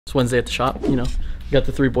It's Wednesday at the shop, you know. We got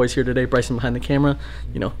the three boys here today. Bryson behind the camera,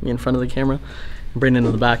 you know, me in front of the camera. And Brandon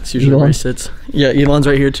in the back. It's usually where he sits. Yeah, Elon's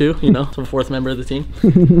right here too, you know, so fourth member of the team.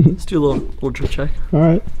 Let's do a little drip check. All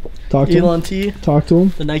right. Talk to Elon him. T. Talk to him.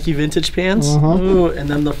 The Nike vintage pants. Ooh, and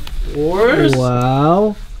then the fours.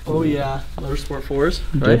 Wow. Oh yeah, Motorsport 4s,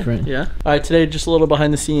 right? Different. Yeah. All right, today just a little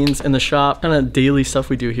behind the scenes in the shop, kind of daily stuff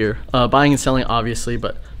we do here. Buying and selling, obviously,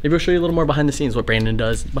 but maybe I'll show you a little more behind the scenes, what Brandon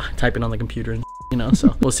does, typing on the computer and you know,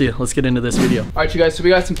 so we'll see. Let's get into this video. All right, you guys, so we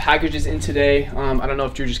got some packages in today. I don't know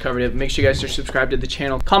if Drew just covered it, but make sure you guys are subscribed to the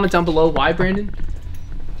channel. Comment down below why, Brandon?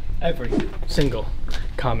 Every single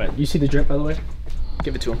comment. You see the drip, by the way?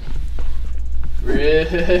 Give it to him.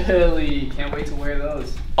 Really? Can't wait to wear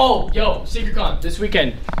those. Oh, yo, SecretCon this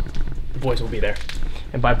weekend. The boys will be there.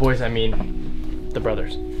 And by boys, I mean the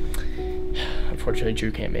brothers. Unfortunately,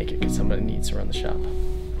 Drew can't make it because somebody needs to run the shop.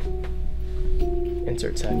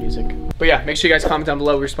 Insert sad music. But yeah, make sure you guys comment down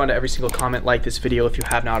below. We respond to every single comment. Like this video if you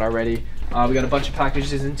have not already. We got a bunch of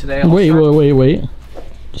packages in today. Wait.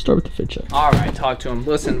 Start with the fit check. All right, talk to him.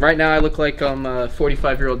 Listen, right now I look like I'm a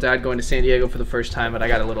 45-year-old dad going to San Diego for the first time, but I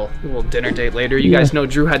got a little dinner date later. You guys know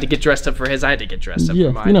Drew had to get dressed up for his. I had to get dressed up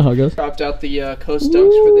for mine. You know how it goes. Dropped out the Coast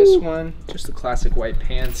Dunks for this one. Just the classic white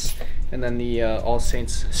pants. And then the All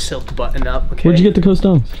Saints silk button up. Okay. Where'd you get the Coast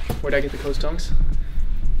Dunks? Where'd I get the Coast Dunks?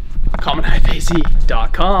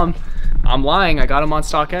 CommonHypeAZ.com. I'm lying, I got them on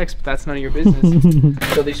StockX, but that's none of your business.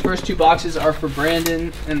 So these first two boxes are for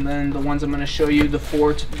Brandon, and then the ones I'm gonna show you, the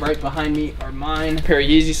four right behind me, are mine. A pair of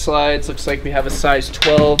Yeezy slides, looks like we have a size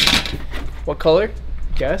 12. What color?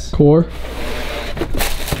 Guess? Core.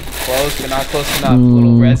 Close, but not close enough. A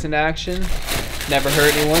little resin action. Never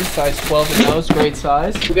hurt anyone, size 12 in those, great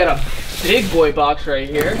size. We got a big boy box right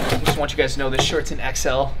here. Just want you guys to know this shirt's an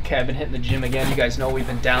XL. Okay, I've been hitting the gym again. You guys know we've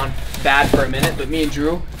been down bad for a minute, but me and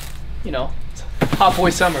Drew, you know, it's hot boy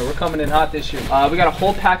summer. We're coming in hot this year. We got a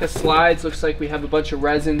whole pack of slides. Looks like we have a bunch of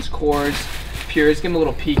resins, cores, pures. Give them a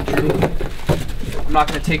little peek, Drew. I'm not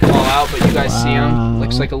gonna take them all out, but you guys see them.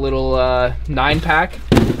 Looks like a little 9-pack.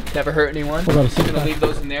 Never hurt anyone. I'm gonna leave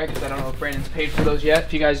those in there because I don't know if Brandon's paid for those yet.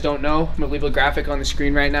 If you guys don't know, I'm gonna leave a graphic on the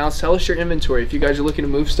screen right now. Sell us your inventory. If you guys are looking to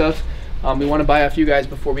move stuff, we want to buy off you guys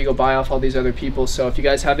before we go buy off all these other people. So if you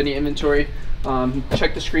guys have any inventory,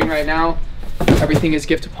 check the screen right now. Everything is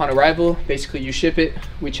gift upon arrival. Basically, you ship it,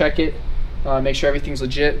 we check it, make sure everything's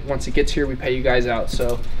legit. Once it gets here, we pay you guys out.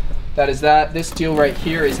 So that is that. This deal right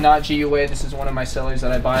here is not GUA. This is one of my sellers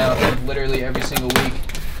that I buy off of literally every single week.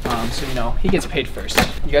 So you know, he gets paid first.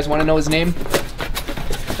 You guys want to know his name?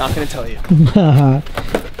 Not gonna tell you.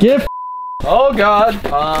 Gift. Oh God!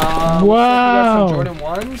 Wow! We got some Jordan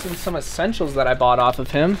 1s and some essentials that I bought off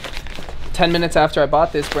of him. 10 minutes after I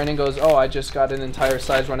bought this, Brandon goes, "Oh, I just got an entire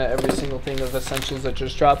size run at every single thing of essentials that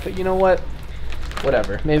just dropped." But you know what?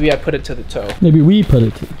 Whatever. Maybe I put it to the toe. Maybe we put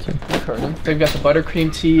it to the toe. You heard him. We've got the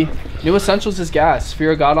buttercream tee. New essentials is gas.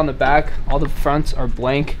 Fear of God on the back. All the fronts are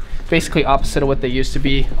blank. Basically opposite of what they used to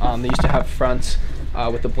be. They used to have fronts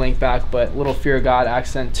with a blank back, but little Fear of God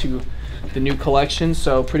accent to the new collection.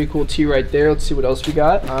 So pretty cool tee right there. Let's see what else we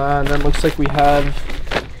got. And then looks like we have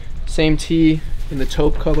same tee in the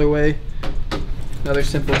taupe colorway. Another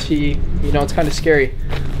simple tee. You know, it's kind of scary.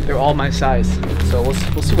 They're all my size, so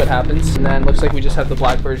we'll see what happens. And then looks like we just have the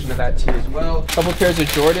black version of that tee as well. A couple pairs of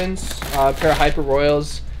Jordans, a pair of Hyper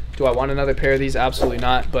Royals. Do I want another pair of these? Absolutely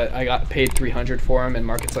not, but I got paid $300 for them and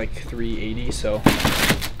market's like $380, so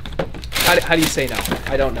how do you say no?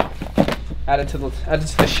 I don't know. Add it to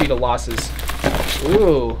the sheet of losses.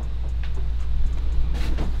 Ooh.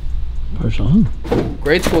 Parson.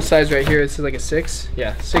 Grade school size right here. This is like a 6.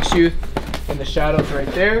 Yeah, 6 youth in the shadows right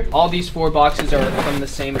there. All these 4 boxes are from the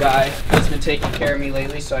same guy. He's been taking care of me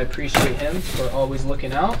lately, so I appreciate him for always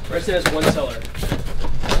looking out. Bryson has one seller.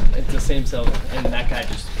 It's the same seller, and that guy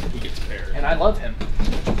he gets paired. And I love him.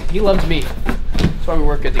 He loves me. That's why we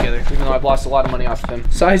work good together, even though I've lost a lot of money off of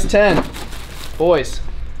him. Size 10. Boys,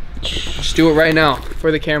 just do it right now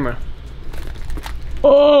for the camera.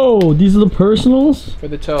 Oh, these are the personals? For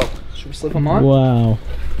the toe. Should we slip them on? Wow.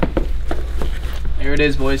 Here it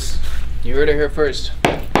is, boys. You heard it here first.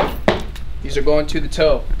 These are going to the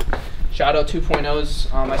toe. Shadow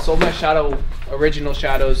 2.0s. I sold my original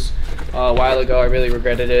shadows a while ago. I really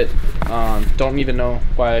regretted it. Don't even know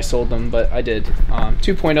why I sold them, but I did.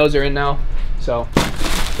 2.0s are in now. So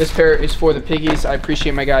this pair is for the piggies. I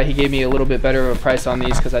appreciate my guy. He gave me a little bit better of a price on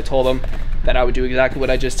these because I told him that I would do exactly what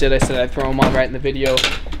I just did. I said I'd throw them on right in the video.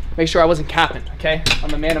 Make sure I wasn't capping, okay?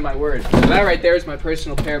 I'm a man of my word. So that right there is my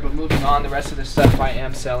personal pair, but moving on, the rest of the stuff I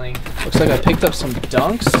am selling. Looks like I picked up some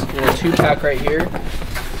Dunks, a little 2-pack right here.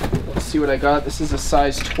 Let's see what I got. This is a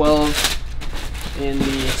size 12 in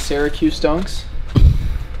the Syracuse dunks.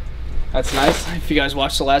 That's nice. If you guys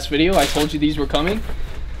watched the last video, I told you these were coming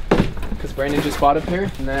because Brandon just bought a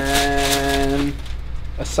pair. And then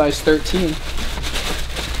a size 13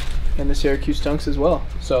 in the Syracuse dunks as well.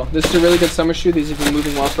 So this is a really good summer shoe. These have been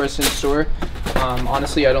moving well for us in store.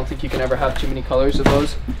 Honestly, I don't think you can ever have too many colors of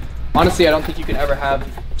those. Honestly, I don't think you can ever have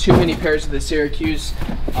too many pairs of the Syracuse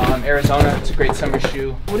Arizona. It's a great summer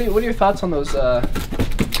shoe. What are your thoughts on those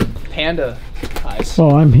Panda highs?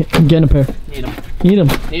 Oh, I'm getting a pair. Need them. Need them.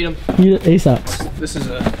 Need them. Need it ASAP.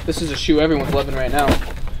 This is a shoe everyone's loving right now.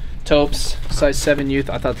 Taupes, size 7 youth.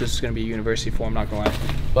 I thought this was going to be a university form, not going to lie.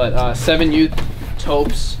 But 7 youth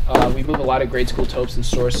taupes. We move a lot of grade school taupes in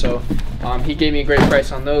stores, so he gave me a great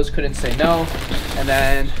price on those. Couldn't say no. And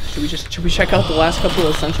then should we check out the last couple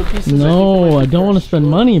of essential pieces? No, I don't want to spend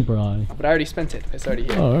money, bro. But I already spent it. It's already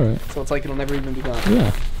here. Oh, all right. So it's like it'll never even be gone.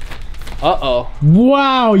 Yeah. Uh-oh.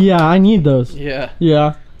 Wow, yeah, I need those. Yeah.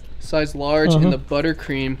 Yeah. Size large in the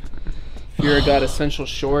buttercream Got essential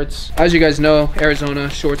shorts. As you guys know, Arizona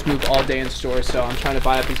shorts move all day in stores, so I'm trying to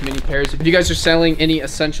buy up as many pairs. If you guys are selling any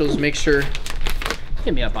essentials, make sure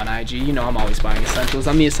hit me up on IG. You know I'm always buying essentials.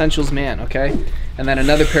 I'm the essentials man, okay? And then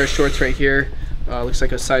another pair of shorts right here. Looks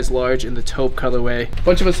like a size large in the taupe colorway.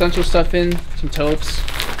 Bunch of essential stuff in, some taupes,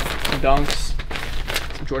 some dunks,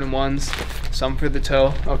 some Jordan 1s, some for the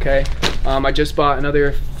toe, okay? I just bought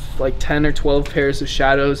another like 10 or 12 pairs of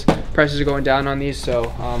shadows. Prices are going down on these,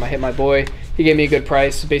 so I hit my boy. He gave me a good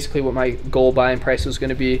price, basically what my goal buying price was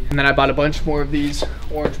gonna be. And then I bought a bunch more of these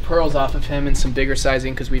orange pearls off of him and some bigger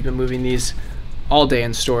sizing because we've been moving these all day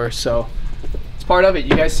in store. So it's part of it.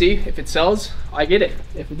 You guys see, if it sells, I get it.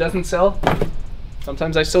 If it doesn't sell,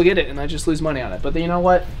 sometimes I still get it and I just lose money on it. But you know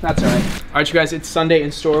what? That's all right. All right, you guys, it's Sunday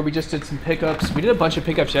in store. We just did some pickups. We did a bunch of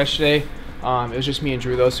pickups yesterday. It was just me and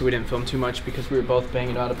Drew though, so we didn't film too much because we were both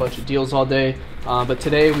banging out a bunch of deals all day. But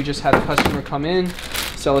today we just had a customer come in,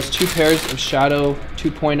 sell us 2 pairs of Shadow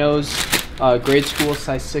 2.0s, grade school,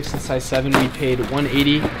 size 6 and size 7. We paid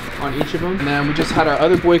 $180 on each of them. And then we just had our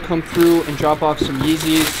other boy come through and drop off some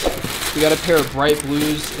Yeezys. We got a pair of bright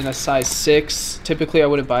blues in a size 6. Typically I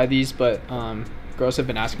wouldn't buy these, but girls have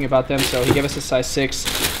been asking about them, so he gave us a size 6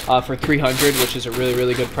 for $300, which is a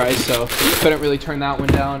really good price, so couldn't really turn that one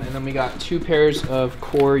down. And then we got 2 pairs of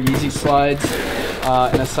core Yeezy slides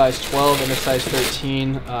in a size 12 and a size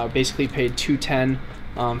 13. Basically paid $210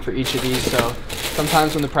 for each of these. So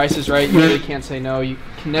sometimes when the price is right, you really can't say no. You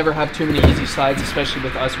can never have too many Yeezy slides, especially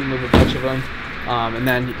with us. We move a bunch of them. And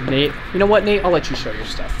then Nate, you know what, Nate? I'll let you show your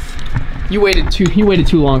stuff. You waited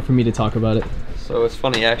too long for me to talk about it. So it's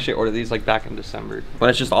funny, I actually ordered these like back in December, but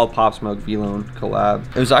it's just all Pop Smoke V-Lone collab.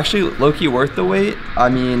 It was actually low-key worth the wait. I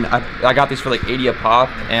mean, I got these for like 80 a pop,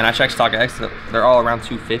 and I checked StockX, they're all around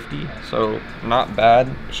 250, so not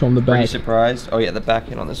bad. Show them the back. Pretty surprised. Oh yeah, the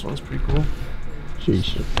back end on this one's pretty cool.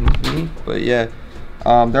 Jeez. But yeah,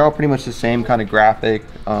 they're all pretty much the same kind of graphic,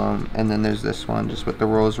 and then there's this one just with the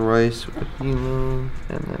Rolls Royce with the V-Lone,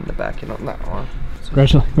 and then the back end on that one.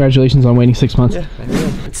 Congratulations on waiting 6 months. Yeah,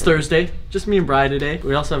 it's Thursday. Just me and Bri today.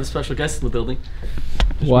 We also have a special guest in the building.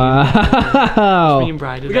 Wow. Me and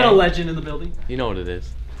Bri today. We got a legend in the building. You know what it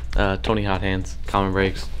is. Tony Hot Hands, Common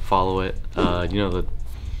Breaks, follow it. You know the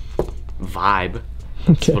vibe.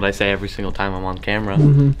 That's what I say every single time I'm on camera.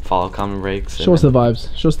 Follow Common Breaks. Show us the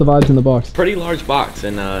vibes. Show us the vibes in the box. Pretty large box,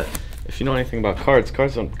 and if you know anything about cards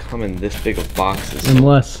don't come in this big of boxes.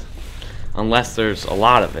 Unless there's a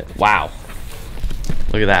lot of it. Wow.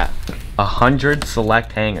 Look at that. 100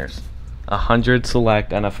 select hangers. 100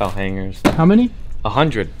 select NFL hangers. How many?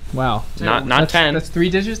 100. Wow. Not 10. That's 3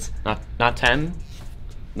 digits? Not 10.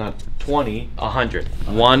 Not 20. 100.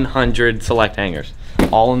 100 select hangers.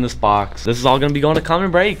 All in this box. This is all gonna be going to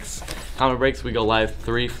Common Breaks. Common Breaks, we go live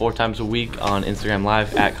 3-4 times a week on Instagram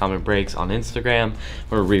Live at Common Breaks on Instagram.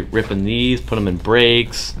 We're ripping these, put them in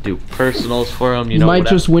breaks, do personals for them. You know, might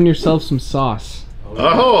just win yourself some sauce.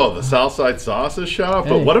 Oh, the Southside sauces shout out.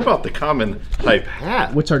 But what about the Common Hype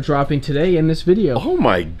hat? Which are dropping today in this video. Oh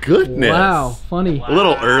my goodness. Wow, funny. A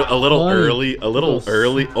little early.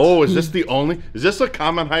 Oh, is this the only? Is this a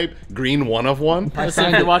Common Hype green 1 of 1? Listen,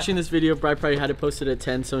 if you're watching this video, Bri probably had it posted at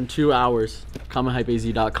 10, so in 2 hours,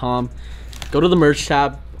 commonhypeaz.com. Go to the merch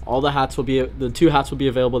tab. All the hats will be, the 2 hats will be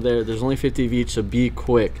available there. There's only 50 of each, so be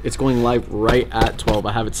quick. It's going live right at 12.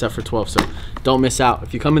 I have it set for 12, so don't miss out.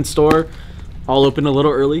 If you come in store, I'll open a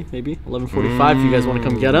little early, maybe 11:45 if you guys want to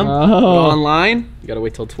come get them. Online, you gotta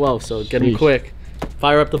wait till 12, so get them quick.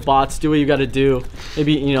 Fire up the bots. Do what you got to do.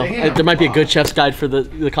 Maybe, you know, there might be a good chef's guide for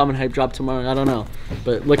the Common Hype drop tomorrow. I don't know.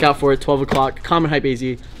 But look out for it, 12 o'clock.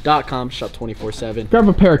 CommonHypeAZ.com. Shop 24/7. Grab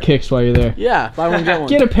a pair of kicks while you're there. Yeah, buy one, get one.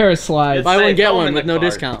 Get a pair of slides. Buy one, get one in with the no cart.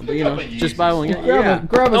 discount. But, you know, just buy one. Get,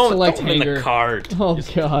 Grab a select throw 'em in hanger. the cart. Oh,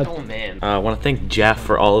 God. Oh man. I want to thank Jeff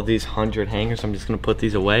for all of these 100 hangers. I'm just gonna put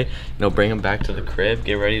these away. You know, bring them back to the crib.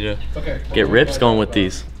 Get ready to get rips going with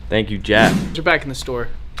these. Thank you, Jeff. We're back in the store.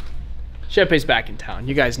 Shepe's back in town.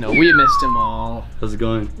 You guys know we missed him all. How's it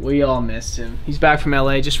going? We all missed him. He's back from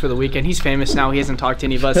LA just for the weekend. He's famous now. He hasn't talked to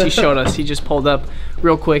any of us. He showed us. He just pulled up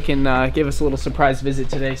real quick and gave us a little surprise visit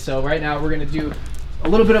today. So right now we're gonna do a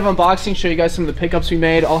little bit of unboxing, show you guys some of the pickups we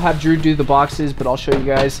made. I'll have Drew do the boxes, but I'll show you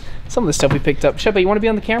guys some of the stuff we picked up. Shepe, you want to be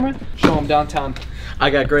on the camera? Show him downtown. I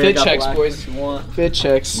got gray. Fit I got checks, black, boys. if you want. Fit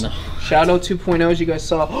checks. No. Shadow 2.0s you guys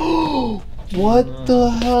saw. What the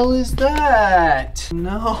hell is that?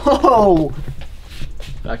 No.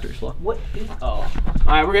 Factory flaw. What is? Oh. All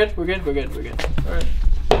right, we're good. We're good. We're good. We're good. All right.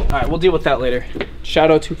 All right, we'll deal with that later.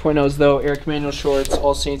 Shadow 2.0s though. Eric Manuel shorts.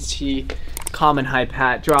 All Saints tee. Common Hype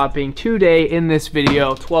hat dropping today in this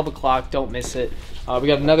video. 12 o'clock. Don't miss it. We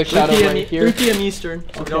got another Shadow right here. 3 p.m. Eastern.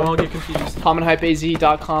 So don't all get confused.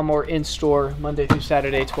 CommonHypeAZ.com or in store Monday through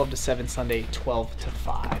Saturday, 12 to 7. Sunday, 12 to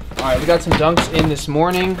 5. All right, we got some dunks in this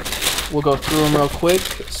morning. We'll go through them real quick.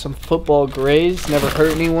 Some football grays, never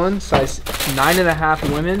hurt anyone. Size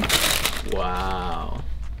 9.5 women. Wow.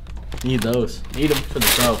 Need those. Need them. For the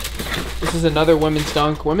show. This is another women's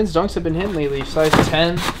dunk. Women's dunks have been hitting lately. Size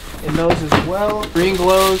 10 in those as well. Green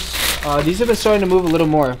glows. These have been starting to move a little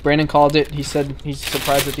more. Brandon called it. He said he's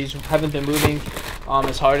surprised that these haven't been moving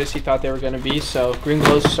as hard as he thought they were going to be. So green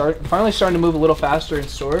glows finally starting to move a little faster in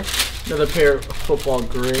store. Another pair of football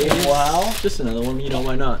grays. Wow. Just another one. You know,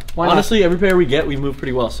 why not? Why not? Honestly, every pair we get, we move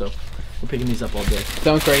pretty well. So we're picking these up all day.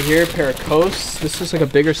 Dunk right here. Pair of coasts. This is like a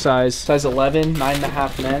bigger size. Size 11.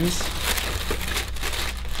 9.5 men's.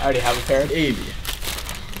 I already have a pair. Baby.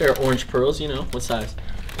 Pair of orange pearls. You know, what size?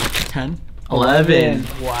 10. 11.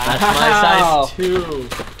 Wow. That's my size 2.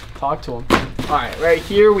 Talk to him. All right, right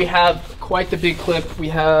here we have quite the big clip. We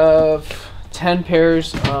have 10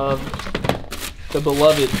 pairs of the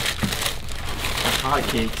beloved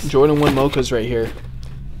Hotcakes. Jordan 1 mochas right here.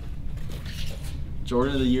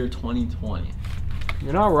 Jordan of the year 2020.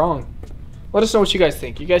 You're not wrong. Let us know what you guys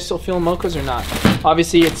think. You guys still feeling mochas or not?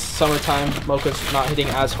 Obviously, it's summertime. Mochas not hitting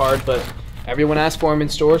as hard, but everyone asked for them in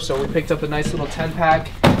store, so we picked up a nice little 10-pack.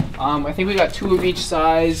 I think we got 2 of each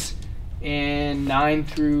size in 9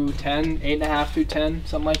 through 10, 8.5 through 10,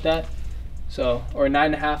 something like that. So, or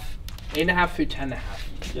 9.5, 8.5 through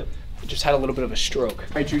 10.5. Yep. Just had a little bit of a stroke. All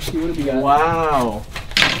right, Drewski, what have we got? Wow.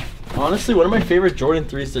 Honestly, one of my favorite Jordan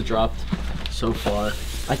 3s that dropped so far.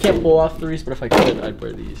 I can't pull off 3s, but if I could, I'd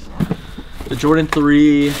wear these. The Jordan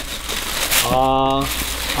 3. Yeah,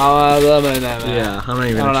 I'm not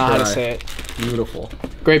even I don't know how to try. say it. Beautiful.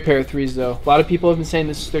 Great pair of 3s though. A lot of people have been saying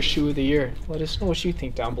this is their shoe of the year. Let us know what you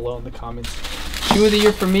think down below in the comments. Shoe of the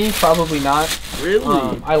year for me, probably not.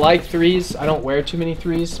 Really? I like 3s. I don't wear too many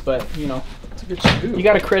 3s, but you know, It's a good shoe. you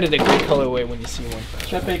gotta credit a good colorway when you see one.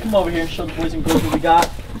 Shepe, come over here and show the boys and girls what we got.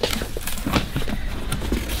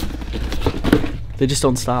 They just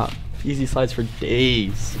don't stop. Easy slides for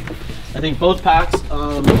days. I think both packs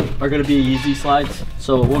are going to be Yeezy slides.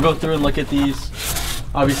 So we'll go through and look at these.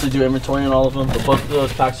 Obviously do inventory on all of them, but both of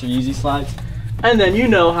those packs are Yeezy slides. And then you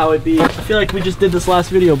know how it be. I feel like we just did this last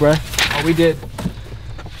video, bruh. Oh, we did.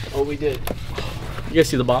 Oh, we did. You guys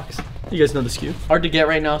see the box? You guys know the SKU. Hard to get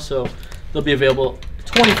right now, so they'll be available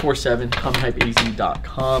 24/7.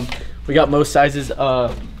 CommonHypeAZ.com. We got most sizes.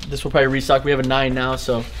 This will probably restock. We have a 9 now,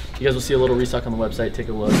 so you guys will see a little restock on the website. Take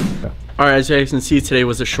a look. All right, as you guys can see, today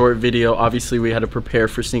was a short video. Obviously, we had to prepare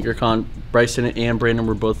for SneakerCon. Bryson and Brandon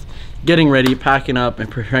were both getting ready, packing up,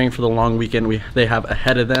 and preparing for the long weekend they have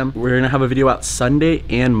ahead of them. We're gonna have a video out Sunday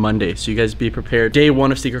and Monday, so you guys be prepared. Day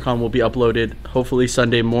 1 of SneakerCon will be uploaded hopefully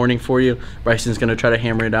Sunday morning for you. Bryson's gonna try to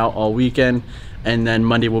hammer it out all weekend, and then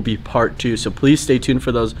Monday will be part 2. So please stay tuned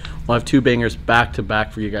for those. We'll have 2 bangers back to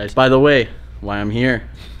back for you guys. By the way, why I'm here,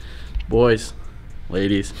 boys,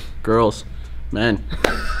 ladies, girls, men.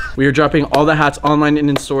 We are dropping all the hats online and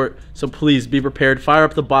in store, so please be prepared. Fire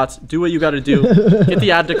up the bots. Do what you got to do. Get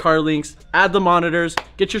the add to cart links. Add the monitors.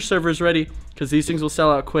 Get your servers ready, because these things will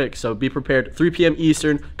sell out quick. So be prepared. 3 p.m.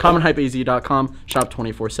 Eastern. CommonHypeAZ.com. Shop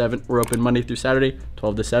 24/7. We're open Monday through Saturday,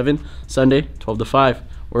 12 to 7. Sunday, 12 to 5.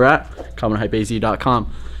 We're at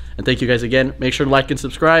CommonHypeAZ.com. And thank you guys again. Make sure to like and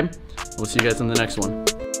subscribe. We'll see you guys in the next one.